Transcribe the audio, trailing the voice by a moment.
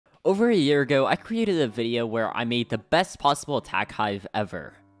Over a year ago, I created a video where I made the best possible attack hive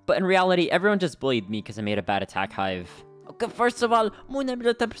ever. But in reality, everyone just bullied me because I made a bad attack hive. Okay, first of all, Moon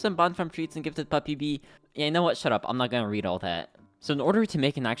Emerald 10% bond from treats and gifted puppy bee. Yeah, you know what? Shut up. I'm not gonna read all that. So in order to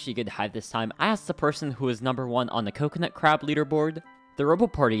make an actually good hive this time, I asked the person who is #1 on the coconut crab leaderboard, the Robo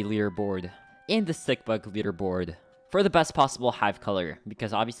Party leaderboard, and the stick bug leaderboard for the best possible hive color,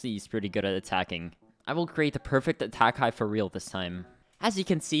 because obviously he's pretty good at attacking. I will create the perfect attack hive for real this time. As you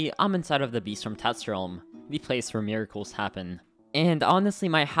can see, I'm inside of the Beast from Test Realm, the place where miracles happen. And honestly,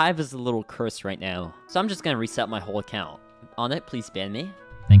 my hive is a little cursed right now, so I'm just gonna reset my whole account. On it, please ban me.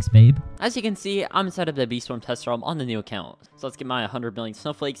 Thanks, babe. As you can see, I'm inside of the Beast from Test Realm on the new account. So let's get my 100 million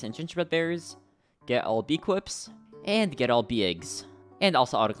snowflakes and gingerbread bears, get all bee quips, and get all bee eggs. And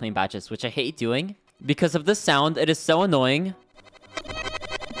also auto-claim badges, which I hate doing. Because of this sound, it is so annoying.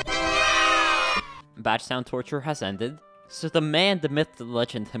 Badge sound torture has ended. So the man, the myth, the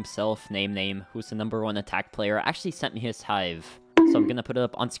legend himself, Name, who's the #1 attack player, actually sent me his hive. So I'm gonna put it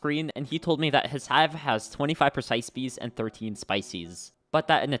up on screen, and he told me that his hive has 25 precise bees and 13 spices. But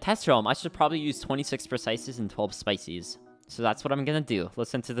that in the test realm, I should probably use 26 precises and 12 spices. So that's what I'm gonna do.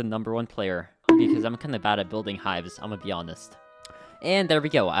 Listen to the #1 player. Because I'm kinda bad at building hives, I'm gonna be honest. And there we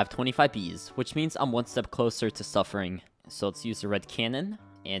go, I have 25 bees, which means I'm one step closer to suffering. So let's use the red cannon,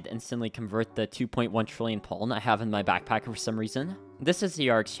 and instantly convert the 2.1 trillion pollen I have in my backpack for some reason. This is the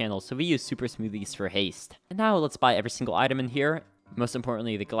RX channel, so we use super smoothies for haste. And now let's buy every single item in here. Most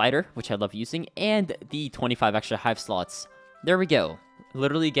importantly, the glider, which I love using, and the 25 extra hive slots. There we go.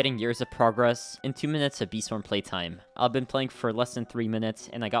 Literally getting years of progress in 2 minutes of Beaststorm playtime. I've been playing for less than 3 minutes,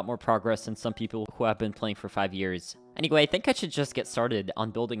 and I got more progress than some people who have been playing for 5 years. Anyway, I think I should just get started on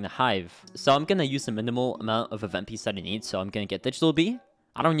building the hive. So I'm gonna use the minimal amount of event piece that I need, so I'm gonna get Digital Bee.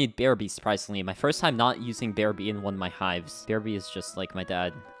 I don't need Bear Bee, surprisingly. My first time not using Bear Bee in one of my hives. Bear Bee is just like my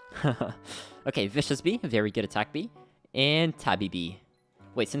dad. Okay, Vicious Bee, very good attack bee. And Tabby Bee.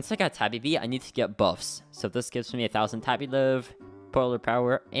 Wait, since I got Tabby Bee, I need to get buffs. So this gives me 1000 Tabby Love, Polar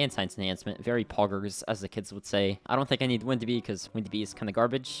Power, and Science Enhancement. Very poggers, as the kids would say. I don't think I need Windy Bee, because Windy Bee is kind of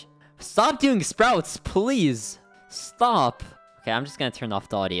garbage. Stop doing sprouts, please! Stop! Okay, I'm just gonna turn off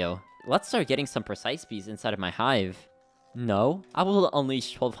the audio. Let's start getting some precise bees inside of my hive. No, I will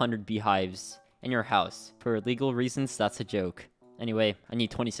unleash 1200 beehives in your house. For legal reasons, that's a joke. Anyway, I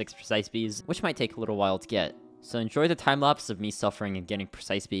need 26 precise bees, which might take a little while to get. So enjoy the time-lapse of me suffering and getting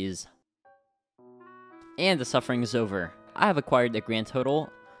precise bees. And the suffering is over. I have acquired a grand total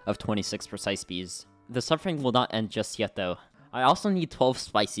of 26 precise bees. The suffering will not end just yet though. I also need 12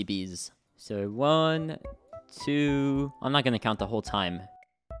 spicy bees. So 1, 2... I'm not gonna count the whole time.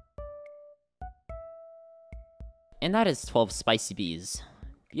 And that is 12 spicy bees.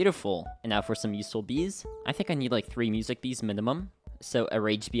 Beautiful. And now for some useful bees. I think I need like 3 music bees minimum. So a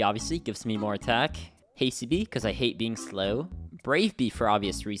rage bee obviously gives me more attack. Hasty bee, because I hate being slow. Brave bee for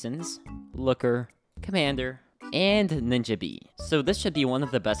obvious reasons. Looker. Commander. And ninja bee. So this should be one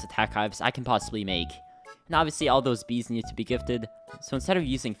of the best attack hives I can possibly make. And obviously all those bees need to be gifted. So instead of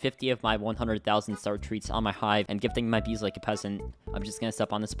using 50 of my 100,000 star treats on my hive and gifting my bees like a peasant, I'm just gonna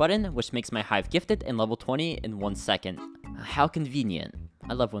step on this button, which makes my hive gifted and level 20 in 1 second. How convenient.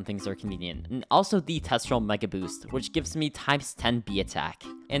 I love when things are convenient. And also the Test Realm Mega Boost, which gives me ×10 bee attack.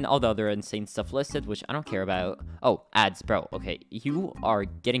 And all the other insane stuff listed, which I don't care about. Oh, ads, bro. Okay, you are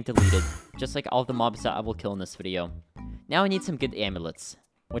getting deleted. Just like all the mobs that I will kill in this video. Now I need some good amulets,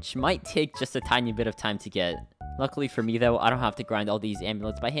 which might take just a tiny bit of time to get. Luckily for me though, I don't have to grind all these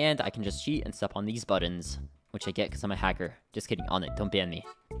amulets by hand. I can just cheat and step on these buttons. Which I get because I'm a hacker. Just kidding, on it, don't ban me.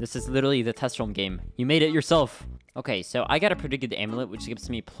 This is literally the Test Realm game. You made it yourself. Okay, so I got a pretty good amulet, which gives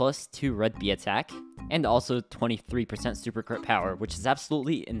me +2 red bee attack. And also 23% super crit power, which is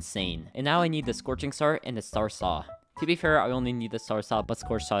absolutely insane. And now I need the Scorching Star and the Star Saw. To be fair, I only need the Star Saw, but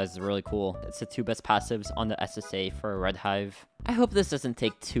Scorch Saw is really cool. It's the 2 best passives on the SSA for a red hive. I hope this doesn't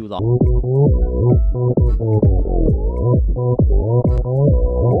take too long.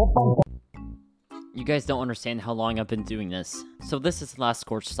 You guys don't understand how long I've been doing this. So this is the last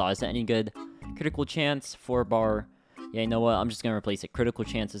Scorch Saw. Is that any good? Critical chance, 4 bar. Yeah, you know what? I'm just gonna replace it. Critical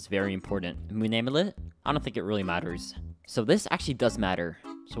chance is very important. Moon Amulet? I don't think it really matters. So this actually does matter.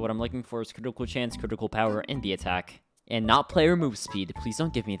 So what I'm looking for is critical chance, critical power, and bee attack. And not player move speed. Please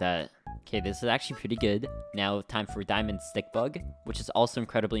don't give me that. Okay, this is actually pretty good. Now time for Diamond Stick Bug, which is also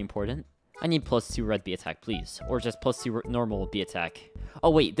incredibly important. I need +2 red bee attack, please. Or just +2 normal bee attack.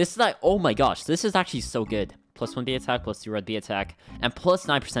 Oh wait, this is like, oh my gosh, this is actually so good. +1 bee attack, +2 red bee attack, and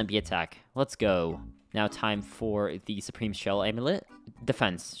 +9% bee attack. Let's go. Now time for the Supreme Shell Amulet.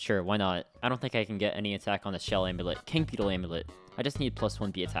 Defense, sure, why not? I don't think I can get any attack on the Shell Amulet. King Beetle Amulet. I just need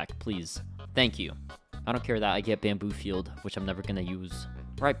 +1 bee attack, please. Thank you. I don't care that I get Bamboo Field, which I'm never gonna use.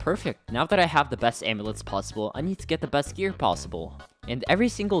 Right, perfect. Now that I have the best amulets possible, I need to get the best gear possible. And every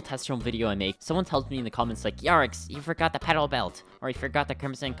single test room video I make, someone tells me in the comments like, Yarix, you forgot the pedal belt, or you forgot the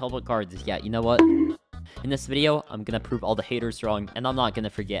Crimson Cobalt cards. Yeah, you know what? In this video, I'm gonna prove all the haters wrong, and I'm not gonna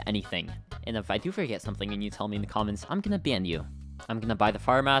forget anything. And if I do forget something and you tell me in the comments, I'm gonna ban you. I'm gonna buy the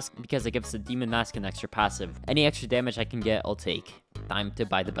Fire Mask because it gives the Demon Mask an extra passive. Any extra damage I can get, I'll take. Time to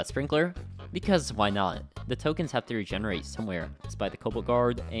buy the best Sprinkler, because why not? The tokens have to regenerate somewhere. Let's buy the Cobalt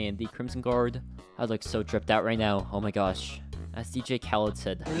Guard and the Crimson Guard. I look so dripped out right now, oh my gosh. As DJ Khaled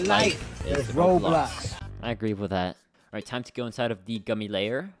said, life is Roblox. I agree with that. Alright, time to go inside of the Gummy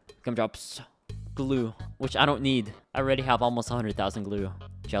Layer. Gumdrops. Glue, which I don't need. I already have almost 100,000 glue.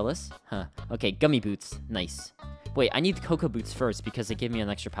 Jealous? Huh. Okay, Gummy Boots. Nice. Wait, I need Cocoa Boots first because they give me an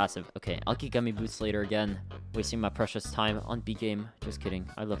extra passive. Okay, I'll get Gummy Boots later again. Wasting my precious time on B-Game. Just kidding.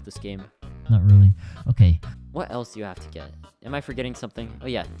 I love this game. Not really. Okay. What else do you have to get? Am I forgetting something? Oh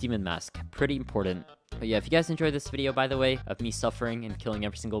yeah, Demon Mask. Pretty important. But yeah, if you guys enjoyed this video, by the way, of me suffering and killing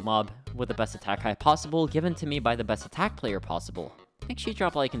every single mob with the best attack high possible, given to me by the best attack player possible, make sure you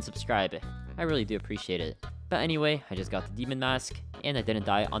drop a like and subscribe. I really do appreciate it. But anyway, I just got the Demon Mask, and I didn't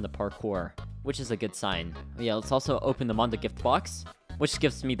die on the parkour, which is a good sign. But yeah, let's also open the Mondo gift box, which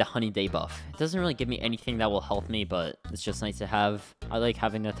gives me the Honey Day buff. It doesn't really give me anything that will help me, but it's just nice to have. I like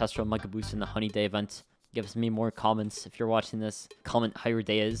having the Testro Mega Boost in the Honey Day event. Gives me more comments. If you're watching this, comment how your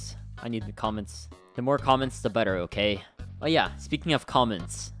day is. I need the comments. The more comments, the better, okay? Oh yeah, speaking of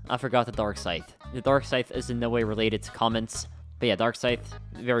comments, I forgot the Dark Scythe. The Dark Scythe is in no way related to comments. But yeah, Dark Scythe,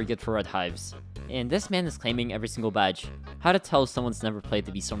 very good for red hives. And this man is claiming every single badge. How to tell someone's never played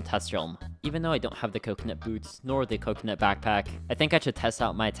the Beaststorm Test Realm. Even though I don't have the Coconut Boots, nor the Coconut Backpack, I think I should test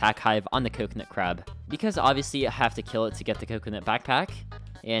out my attack hive on the Coconut Crab. Because obviously I have to kill it to get the Coconut Backpack.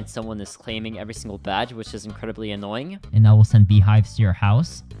 And someone is claiming every single badge, which is incredibly annoying. And I will send beehives to your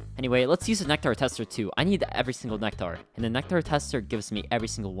house. Anyway, let's use the Nectar Tester too. I need every single Nectar. And the Nectar Tester gives me every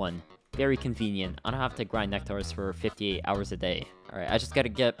single one. Very convenient. I don't have to grind nectars for 58 hours a day. Alright, I just gotta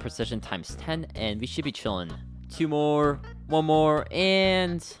get precision times 10, and we should be chilling. 2 more, 1 more,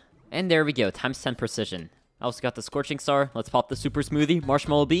 and there we go, times 10 precision. I also got the Scorching Star. Let's pop the Super Smoothie,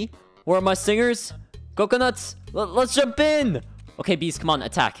 Marshmallow Bee. Where are my singers? Coconuts! Let's jump in! Okay, bees, come on,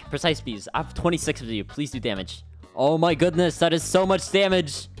 attack. Precise bees. I have 26 of you. Please do damage. Oh my goodness, that is so much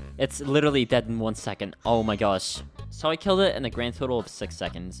damage! It's literally dead in 1 second. Oh my gosh. So I killed it in a grand total of 6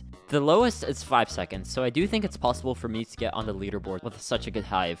 seconds. The lowest is 5 seconds, so I do think it's possible for me to get on the leaderboard with such a good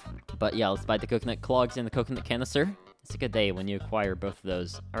hive. But yeah, let's buy the Coconut Clogs and the Coconut Canister. It's a good day when you acquire both of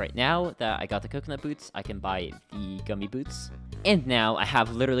those. Alright, now that I got the Coconut Boots, I can buy the Gummy Boots. And now I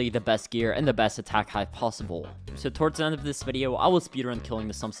have literally the best gear and the best attack hive possible. So towards the end of this video, I will speedrun killing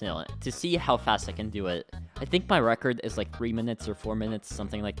the Sumpsnail to see how fast I can do it. I think my record is like 3 minutes or 4 minutes,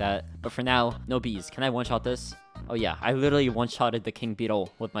 something like that. But for now, no bees. Can I one-shot this? Oh yeah, I literally one-shotted the King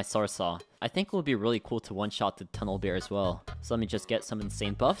Beetle with my Star Saw. I think it would be really cool to one-shot the Tunnel Bear as well. So let me just get some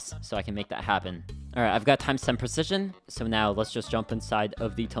insane buffs so I can make that happen. Alright, I've got times 10 precision. So now let's just jump inside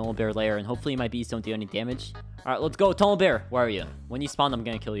of the Tunnel Bear lair and hopefully my bees don't do any damage. Alright, let's go, Tunnel Bear! Where are you? When you spawn, I'm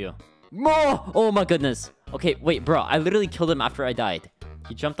gonna kill you. Oh my goodness! Okay, wait, bro, I literally killed him after I died.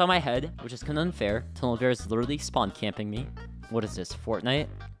 He jumped on my head, which is kinda unfair. Tunnel Bear is literally spawn camping me. What is this, Fortnite?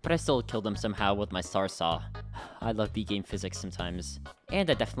 But I still killed him somehow with my Star Saw. I love B-Game physics sometimes. And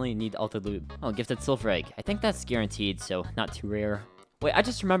I definitely need all the loot. Oh, Gifted Silver Egg. I think that's guaranteed, so not too rare. Wait, I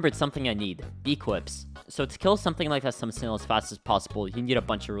just remembered something I need. Bee-Quips. So to kill something like that Sumpsnail as fast as possible, you need a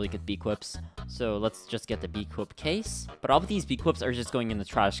bunch of really good Bee-Quips. So let's just get the Bee-Quip case. But all of these Bee-Quips are just going in the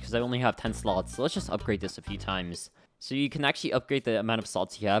trash because I only have 10 slots. So let's just upgrade this a few times. So you can actually upgrade the amount of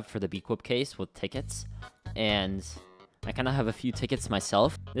slots you have for the Bee-Quip case with tickets. And I kind of have a few tickets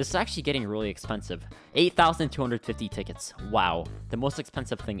myself. This is actually getting really expensive. 8,250 tickets. Wow. The most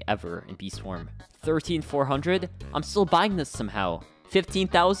expensive thing ever in Beaststorm. 13,400? I'm still buying this somehow.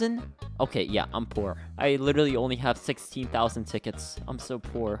 15,000? Okay, yeah, I'm poor. I literally only have 16,000 tickets. I'm so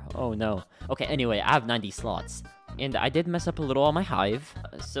poor. Oh no. Okay, anyway, I have 90 slots. And I did mess up a little on my hive.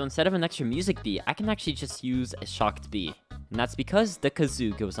 So instead of an extra music bee, I can actually just use a shocked bee. And that's because the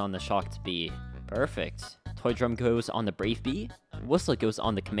kazoo goes on the shocked bee. Perfect. Toy drum goes on the brave bee. Whistle goes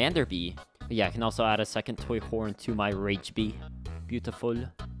on the commander bee. But yeah, I can also add a second toy horn to my rage bee. Beautiful.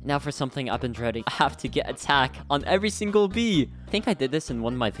 Now for something I've been dreading. I have to get attack on every single bee. I think I did this in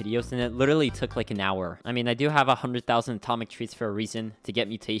one of my videos and it literally took like an hour. I mean, I do have 100,000 atomic trees for a reason, to get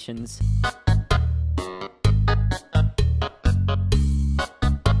mutations.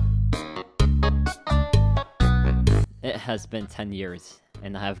 has been 10 years,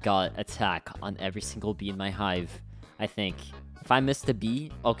 and I have got attack on every single bee in my hive, I think. If I missed a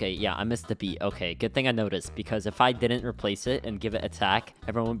bee, okay, yeah, I missed a bee. Okay, good thing I noticed, because if I didn't replace it and give it attack,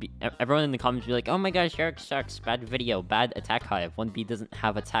 everyone in the comments would be like, oh my gosh, Shark sucks, bad video, bad attack hive. One bee doesn't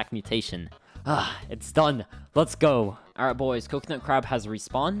have attack mutation. Ah, it's done. Let's go. Alright, boys, Coconut Crab has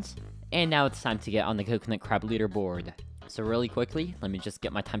respawned, and now it's time to get on the Coconut Crab leaderboard. So really quickly, let me just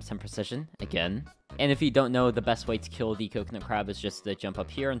get my times 10 precision again. And if you don't know, the best way to kill the Coconut Crab is just to jump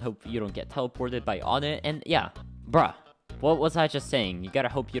up here and hope you don't get teleported by Audit. And yeah, bruh. What was I just saying? You gotta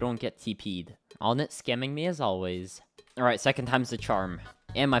hope you don't get TP'd. Audit scamming me as always. Alright, second time's the charm.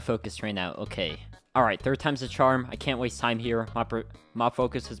 And my focus ran out. Okay. Alright, third time's the charm. I can't waste time here. My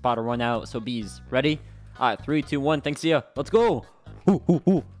focus is about to run out. So bees, ready? Alright, 3, 2, 1. Thanks, ya. Let's go. Ooh, ooh,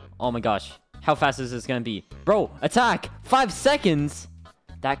 ooh. Oh my gosh. How fast is this gonna be? Bro, attack! 5 seconds!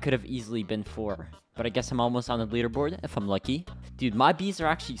 That could have easily been 4. But I guess I'm almost on the leaderboard, if I'm lucky. Dude, my bees are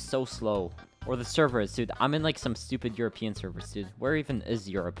actually so slow. Or the servers, dude. I'm in like some stupid European servers, dude. Where even is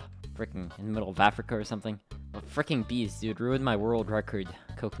Europe? Freaking in the middle of Africa or something? Well, freaking bees, dude. Ruined my world record.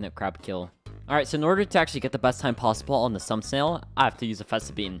 Coconut crab kill. Alright, so in order to actually get the best time possible on the thumbnail, I have to use a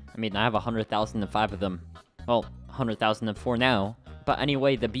Festa Bean. I mean, I have 100,005 of them. Well, 100,004 now. But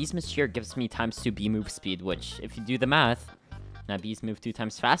anyway, the bees mist here gives me times 2 bee move speed, which, if you do the math, now bees move 2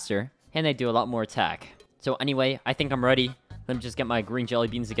 times faster, and they do a lot more attack. So anyway, I think I'm ready. Let me just get my green jelly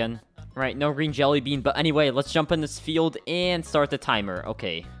beans again. Alright, no green jelly bean, but anyway, let's jump in this field and start the timer.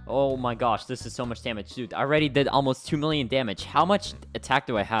 Okay. Oh my gosh, this is so much damage. Dude, I already did almost 2 million damage. How much attack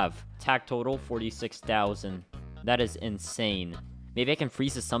do I have? Attack total, 46,000. That is insane. Maybe I can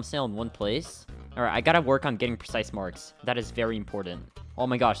freeze the thumbnail in one place? Alright, I gotta work on getting precise marks. That is very important. Oh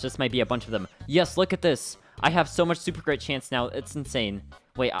my gosh, this might be a bunch of them. Yes, look at this. I have so much super great chance now. It's insane.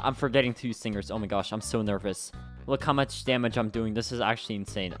 Wait, I'm forgetting to use singers. Oh my gosh, I'm so nervous. Look how much damage I'm doing. This is actually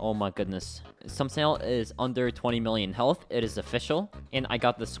insane. Oh my goodness. Thumbnail is under 20 million health. It is official. And I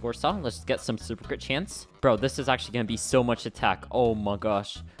got the score saw. Let's get some super crit chance. Bro, this is actually going to be so much attack. Oh my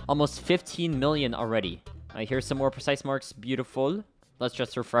gosh. Almost 15 million already. Alright, here's some more precise marks. Beautiful. Let's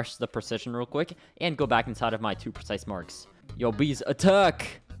just refresh the precision real quick. And go back inside of my 2 precise marks. Yo, bees,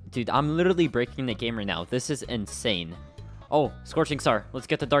 attack! Dude, I'm literally breaking the game right now. This is insane. Oh, Scorching Star. Let's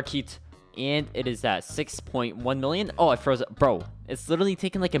get the Dark Heat. And it is at 6.1 million. Oh, I froze it. Bro, it's literally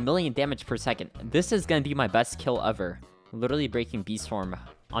taking like 1 million damage per second. This is going to be my best kill ever. Literally breaking Beast Form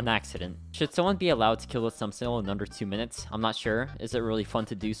on accident. Should someone be allowed to kill a thumbnail in under 2 minutes? I'm not sure. Is it really fun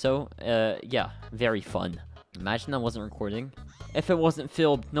to do so? Yeah, very fun. Imagine I wasn't recording. If it wasn't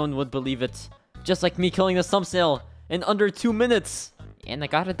filmed, no one would believe it. Just like me killing the thumbnail in under 2 minutes. And I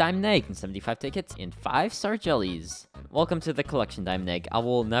got a Diamond Egg and 75 tickets and 5-star jellies. Welcome to the collection, Diamond Egg. I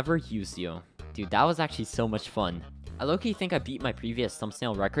will never use you. Dude, that was actually so much fun. I low-key think I beat my previous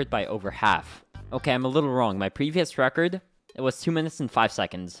thumbnail record by over half. Okay, I'm a little wrong. My previous record, it was 2 minutes and 5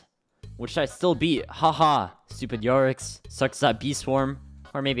 seconds. Which I still beat. Haha. Stupid Yoriks. Sucks that Beast Swarm.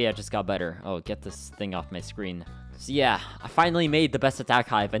 Or maybe I just got better. Oh, get this thing off my screen. So yeah, I finally made the best attack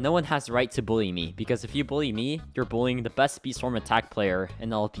hive, and no one has the right to bully me, because if you bully me, you're bullying the best Beast Swarm attack player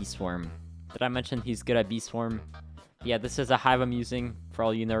in all Beast Swarm. Did I mention he's good at Beast Swarm? Yeah, this is a hive I'm using for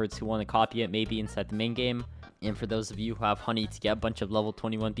all you nerds who want to copy it maybe inside the main game, and for those of you who have honey to get a bunch of level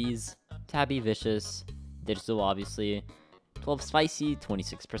 21 bees. Tabby Vicious, Digital obviously, 12 Spicy,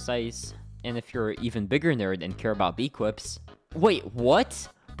 26 Precise, and if you're an even bigger nerd and care about bee quips... Wait, what?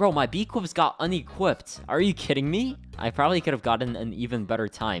 Bro, my bee quips got unequipped. Are you kidding me? I probably could have gotten an even better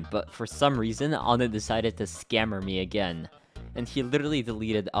time, but for some reason, Anna decided to scammer me again. And he literally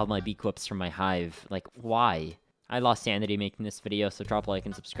deleted all my bee quips from my hive. Like, why? I lost sanity making this video, so drop a like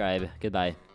and subscribe. Goodbye.